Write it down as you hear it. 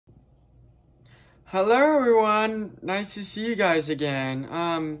Hello everyone, nice to see you guys again.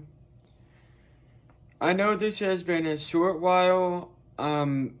 I know this has been a short while.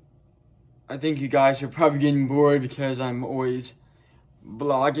 I think you guys are probably getting bored because I'm always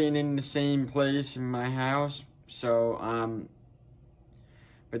vlogging in the same place in my house. So,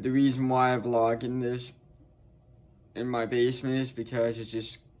 but the reason why I vlog in this in my basement is because it's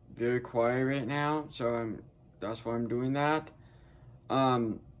just very quiet right now. So that's why I'm doing that.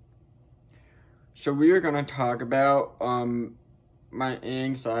 So we are gonna talk about my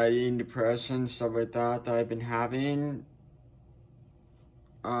anxiety and depression, stuff like that I've been having.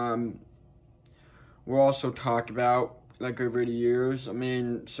 We'll also talk about like over the years.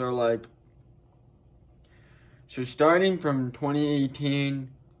 So starting from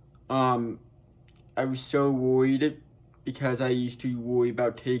 2018, I was so worried because I used to worry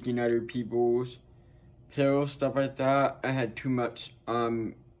about taking other people's pills, stuff like that. I had too much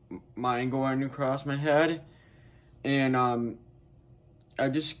mind going across my head, and I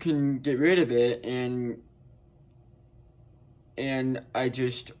just couldn't get rid of it, and I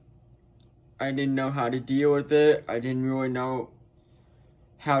didn't know how to deal with it. I didn't really know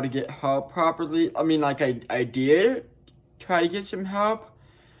how to get help properly. I did try to get some help,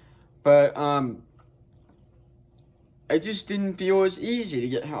 but I just didn't feel it was easy to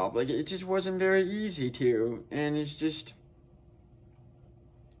get help. Like, it just wasn't very easy to, and it was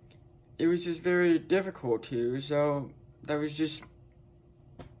just very difficult to, so that was just,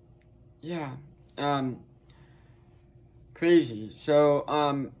 yeah, crazy. So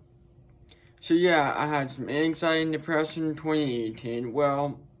yeah, I had some anxiety and depression in 2018.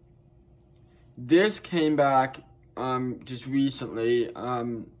 Well, this came back, just recently,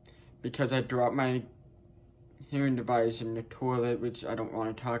 because I dropped my hearing device in the toilet, which I don't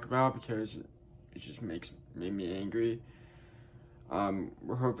want to talk about because it just made me angry.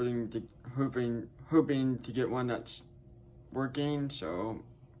 We're hoping to get one that's working, so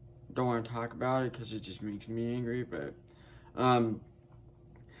don't want to talk about it because it just makes me angry. But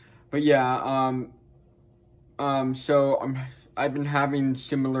yeah, so I've been having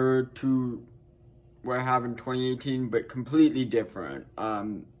similar to what I have in 2018, but completely different.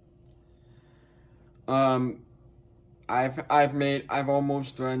 I've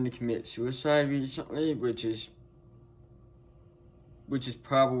almost threatened to commit suicide recently, which is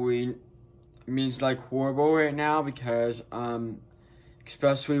probably means like horrible right now because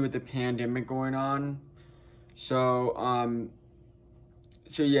especially with the pandemic going on. So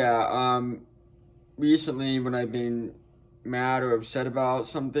yeah, recently when I've been mad or upset about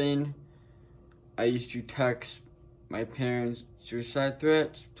something, I used to text my parents suicide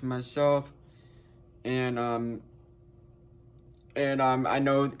threats to myself, and I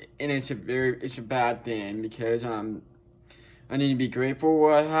know, and it's a bad thing because I need to be grateful for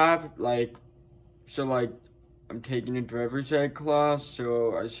what I have, I'm taking a driver's ed class,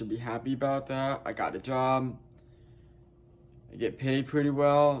 so I should be happy about that. I got a job, I get paid pretty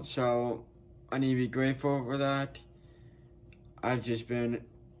well, so I need to be grateful for that. I've just been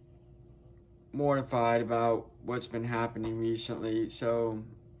mortified about what's been happening recently,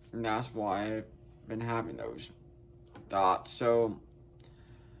 and that's why I've been having those thoughts. So,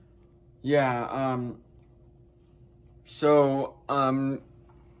 yeah,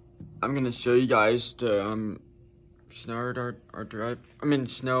 I'm gonna show you guys the snow at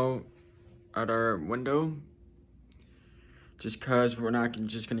snow at our window. Just cause we're not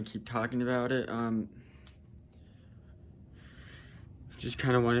just gonna keep talking about it. Just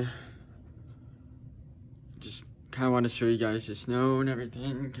kind of want to show you guys the snow and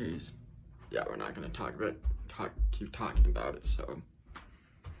everything. Cause yeah, we're not gonna keep talking about it. So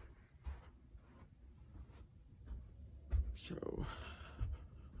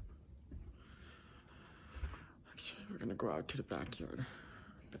actually, we're gonna go out to the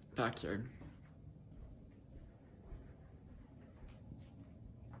backyard.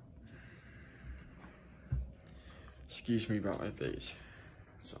 Excuse me about my face.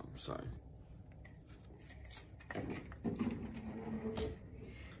 So I'm sorry.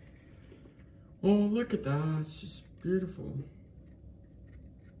 Oh, look at that. It's just beautiful.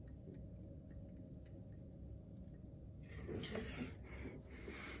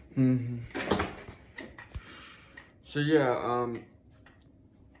 So yeah,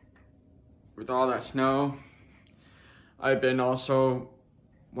 with all that snow, I've been also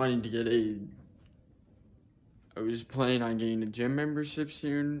wanting to get I was planning on getting a gym membership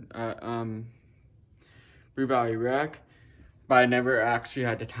soon at Blue Valley Rec, but I never actually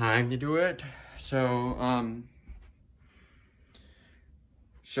had the time to do it. So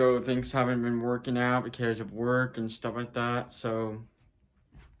things haven't been working out because of work and stuff like that. So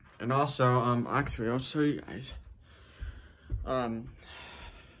And also, actually, I'll show you guys.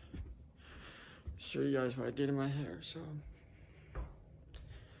 Show you guys what I did in my hair. So,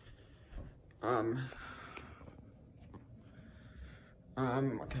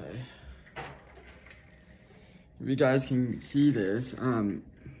 okay. If you guys can see this,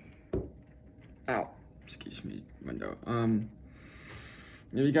 ow, excuse me, window.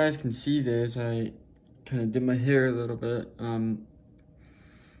 If you guys can see this, I kind of did my hair a little bit. I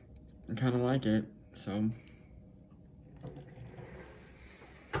kind of like it, so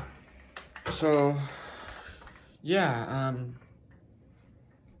yeah,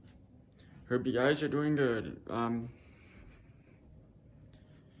 hope you guys are doing good.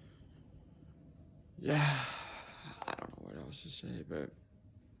 Yeah, I don't know what else to say, but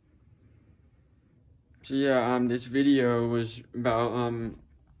so yeah, this video was about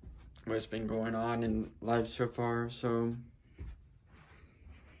what's been going on in life so far. So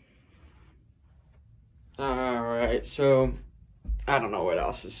alright, so I don't know what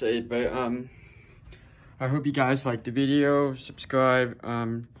else to say, but I hope you guys liked the video. Subscribe.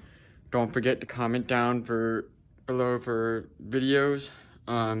 Don't forget to comment down below for videos.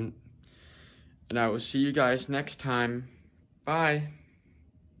 And I will see you guys next time. Bye.